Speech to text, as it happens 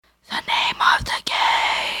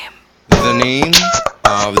name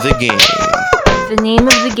of the game. The name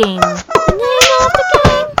of the game.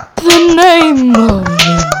 The name of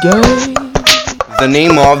the game. The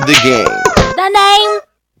name of the game. The name.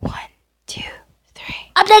 1, 2, 3.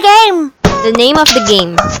 Of the game. The name of the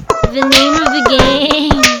game. The name of the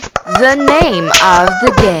game. The name of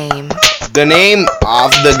the game. The name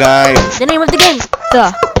of the game. The name of the game.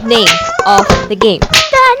 The name of the game. The name of the game.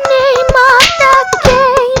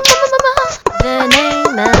 The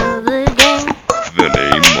name of the game. The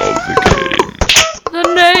name of the game. The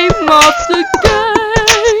name of the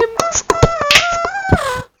game.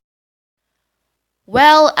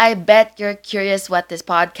 Well, I bet you're curious what this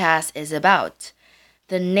podcast is about.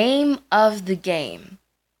 The name of the game.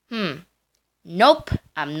 Nope,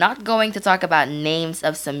 I'm not going to talk about names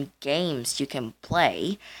of some games you can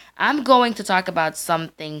play. I'm going to talk about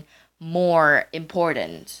something more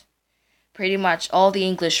important. Pretty much all the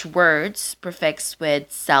English words prefix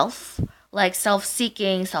with self, like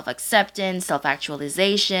self-seeking, self-acceptance,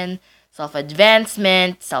 self-actualization,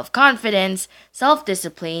 self-advancement, self-confidence,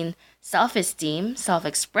 self-discipline, self-esteem,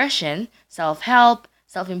 self-expression, self-help,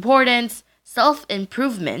 self-importance,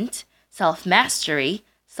 self-improvement, self-mastery,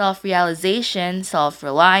 self-realization,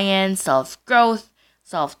 self-reliance, self-growth,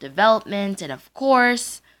 self-development, and of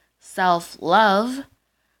course, self-love.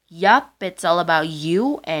 Yup, it's all about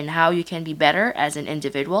you and how you can be better as an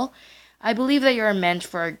individual. I believe that you're meant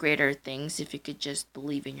for greater things if you could just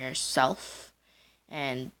believe in yourself.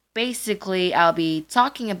 And basically, I'll be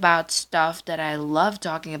talking about stuff that I love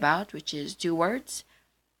talking about, which is 2 words: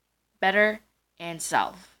 better and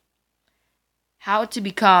self. How to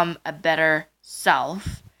become a better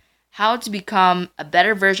self. How to become a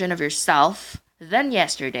better version of yourself than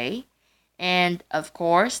yesterday. And of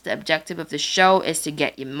course, the objective of the show is to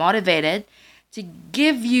get you motivated, to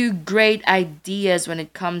give you great ideas when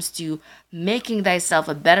it comes to making thyself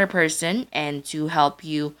a better person, and to help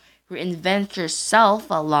you reinvent yourself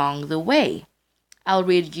along the way. I'll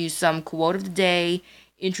read you some quote of the day,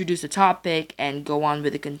 introduce a topic, and go on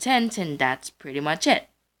with the content, and that's pretty much it.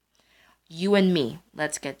 You and me,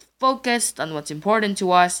 let's get focused on what's important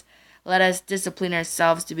to us. Let us discipline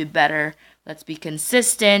ourselves to be better. Let's be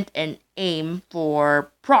consistent and aim for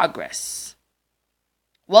progress.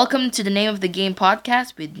 Welcome to the Name of the Game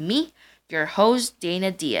podcast with me, your host, Dana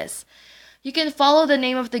Diaz. You can follow the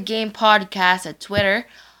Name of the Game podcast at Twitter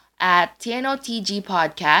at TNOTG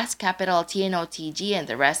podcast, capital TNOTG, and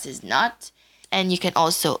the rest is not. And you can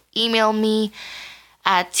also email me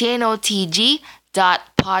at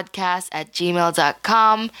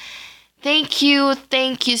tnotg.podcast@gmail.com. Thank you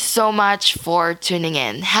so much for tuning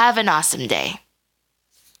in. Have an awesome day.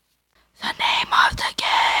 The name of the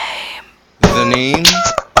game. The name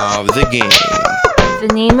of the game. The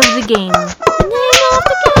name of the game.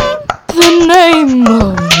 The name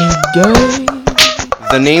of the game.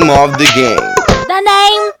 The name of the game. The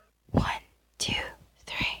name. 1, 2,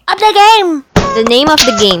 3. Of the game. The name of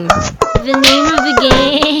the game. The name of the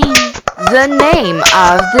game. The name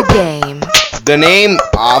of the game. The name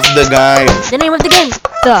of the game. The name of the game.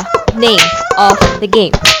 The name of the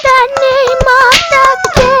game.